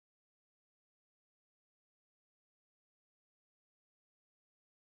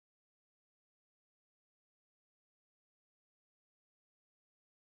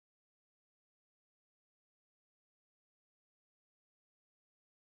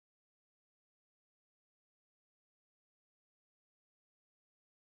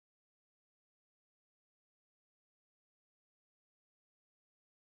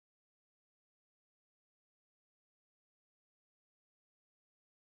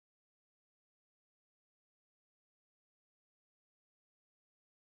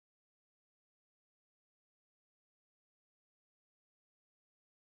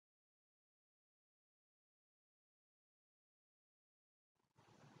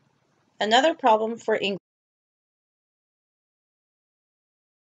Another problem for English.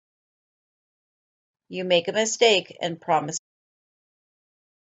 You make a mistake and promise.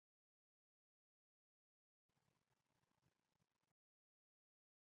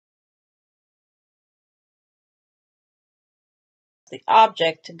 The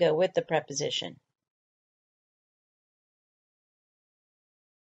object to go with the preposition.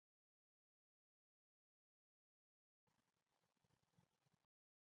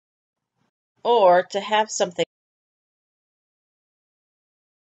 Or to have something.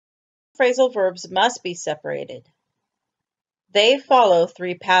 Phrasal verbs must be separated. They follow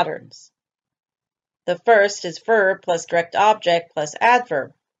three patterns. The first is verb plus direct object plus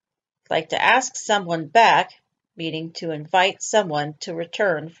adverb, like to ask someone back, meaning to invite someone to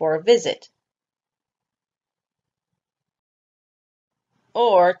return for a visit.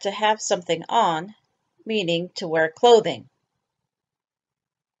 Or to have something on, meaning to wear clothing.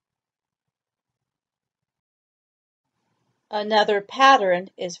 Another pattern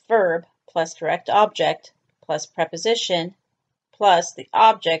is verb plus direct object plus preposition plus the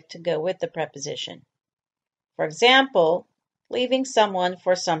object to go with the preposition. For example, leaving someone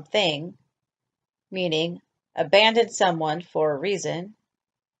for something, meaning abandon someone for a reason,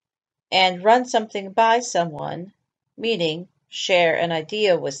 and run something by someone, meaning share an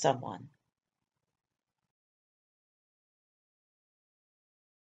idea with someone.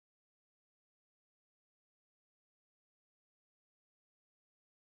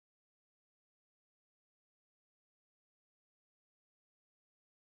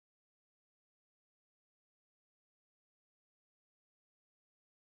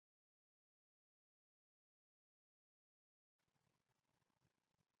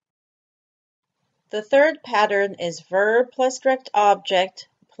 The third pattern is verb plus direct object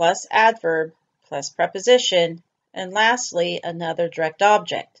plus adverb plus preposition, and lastly, another direct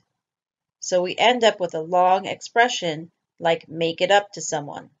object. So we end up with a long expression like make it up to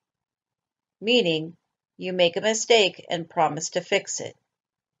someone, meaning you make a mistake and promise to fix it.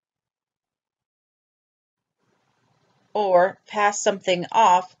 Or pass something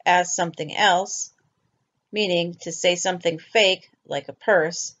off as something else, meaning to say something fake, like a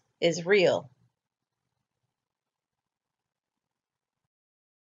purse, is real.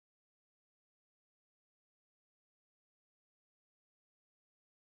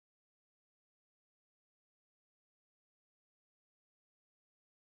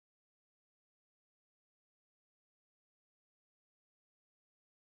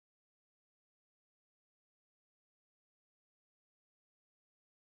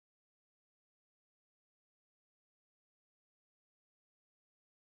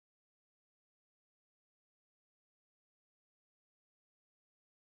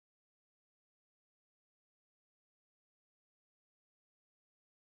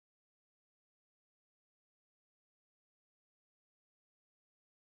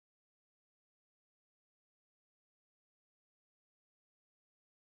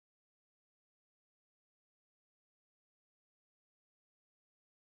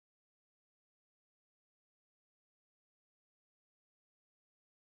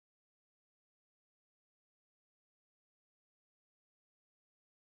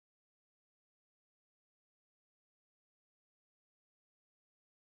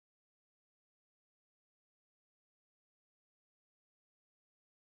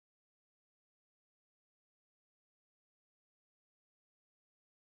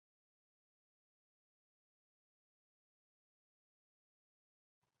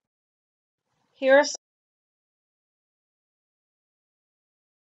 Here are some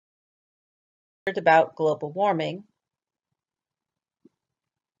about global warming.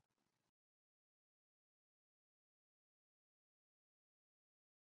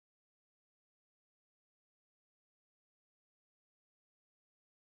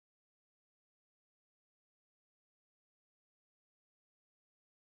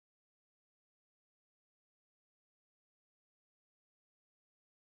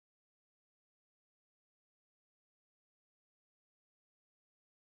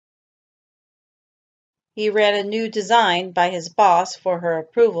 He ran a new design by his boss for her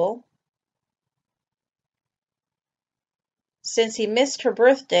approval. Since he missed her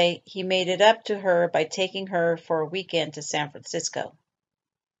birthday, he made it up to her by taking her for a weekend to San Francisco.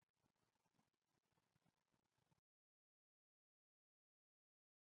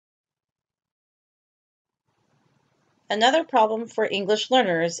 Another problem for English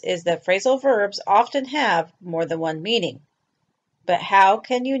learners is that phrasal verbs often have more than one meaning. But how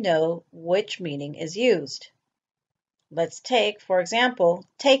can you know which meaning is used? Let's take, for example,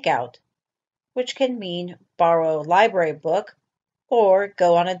 take out, which can mean borrow a library book or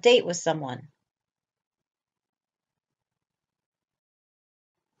go on a date with someone.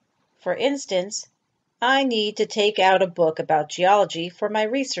 For instance, I need to take out a book about geology for my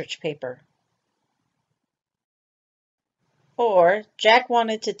research paper. Or Jack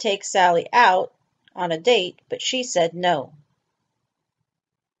wanted to take Sally out on a date, but she said no.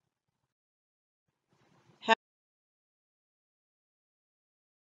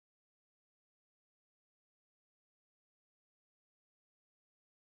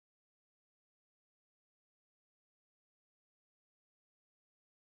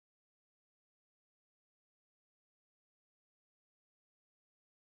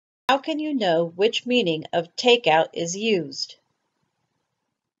 How can you know which meaning of take out is used?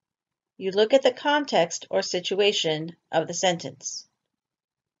 You look at the context or situation of the sentence.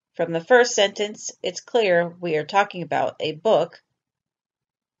 From the first sentence, it's clear we are talking about a book.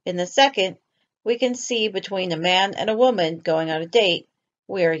 In the second, we can see between a man and a woman going on a date,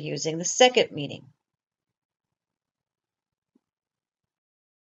 we are using the second meaning.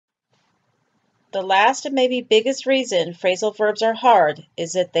 The last and maybe biggest reason phrasal verbs are hard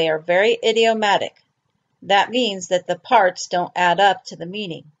is that they are very idiomatic. That means that the parts don't add up to the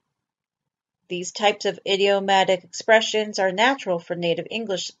meaning. These types of idiomatic expressions are natural for native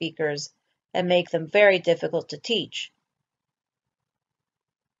English speakers and make them very difficult to teach.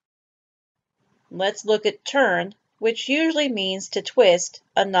 Let's look at turn, which usually means to twist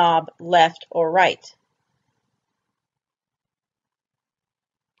a knob left or right.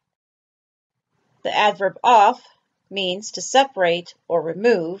 The adverb off means to separate or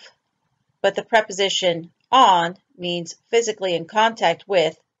remove, but the preposition on means physically in contact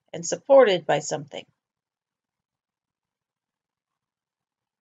with and supported by something.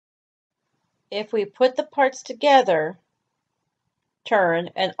 If we put the parts together,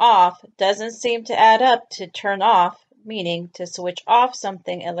 turn and off doesn't seem to add up to turn off, meaning to switch off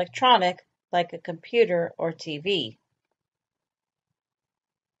something electronic like a computer or TV.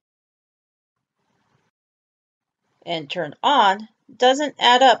 And turn on doesn't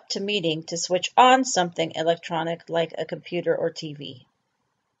add up to meaning to switch on something electronic like a computer or TV.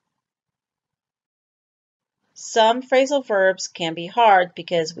 Some phrasal verbs can be hard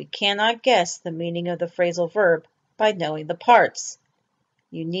because we cannot guess the meaning of the phrasal verb by knowing the parts.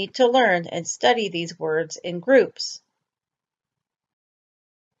 You need to learn and study these words in groups.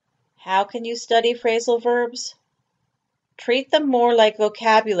 How can you study phrasal verbs? Treat them more like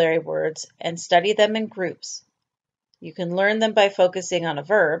vocabulary words and study them in groups. You can learn them by focusing on a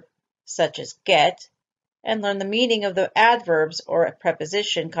verb, such as get, and learn the meaning of the adverbs or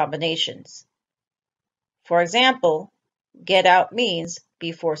preposition combinations. For example, get out means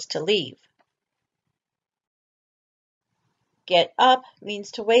be forced to leave. Get up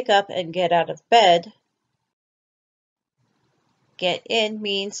means to wake up and get out of bed. Get in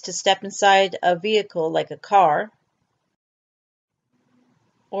means to step inside a vehicle like a car.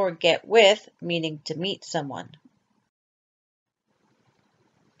 Or get with meaning to meet someone.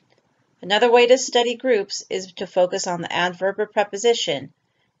 Another way to study groups is to focus on the adverb or preposition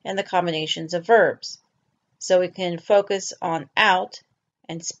and the combinations of verbs. So we can focus on out,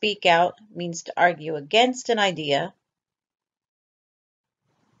 and speak out means to argue against an idea.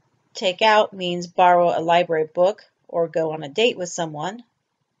 Take out means borrow a library book or go on a date with someone.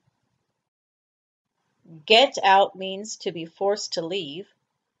 Get out means to be forced to leave.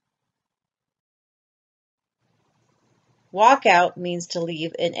 Walk out means to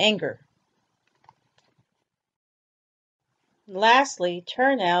leave in anger. Lastly,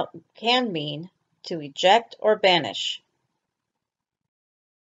 turn out can mean to eject or banish.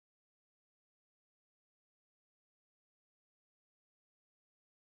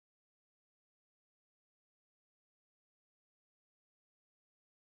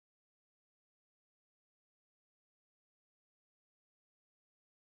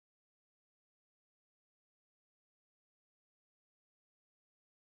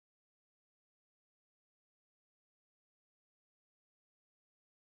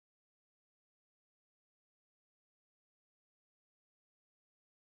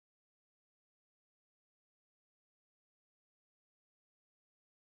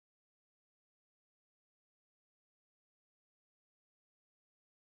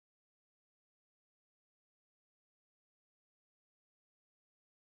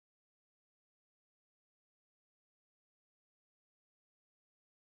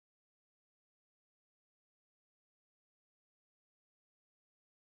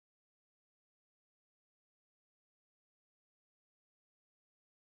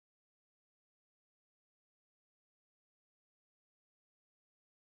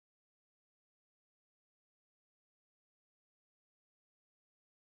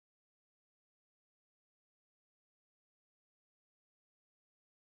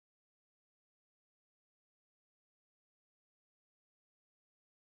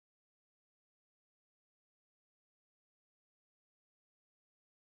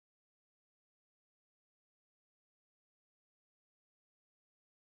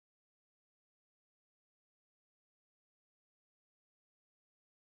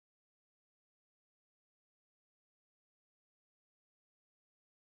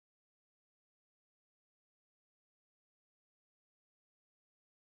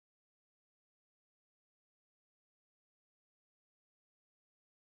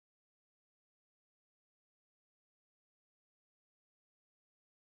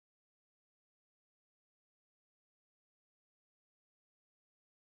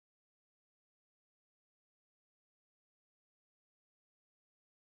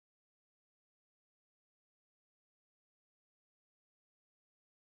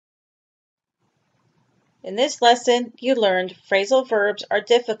 In this lesson, you learned phrasal verbs are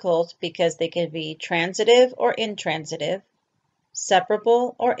difficult because they can be transitive or intransitive,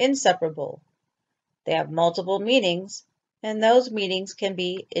 separable or inseparable. They have multiple meanings, and those meanings can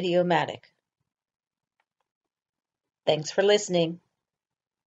be idiomatic. Thanks for listening.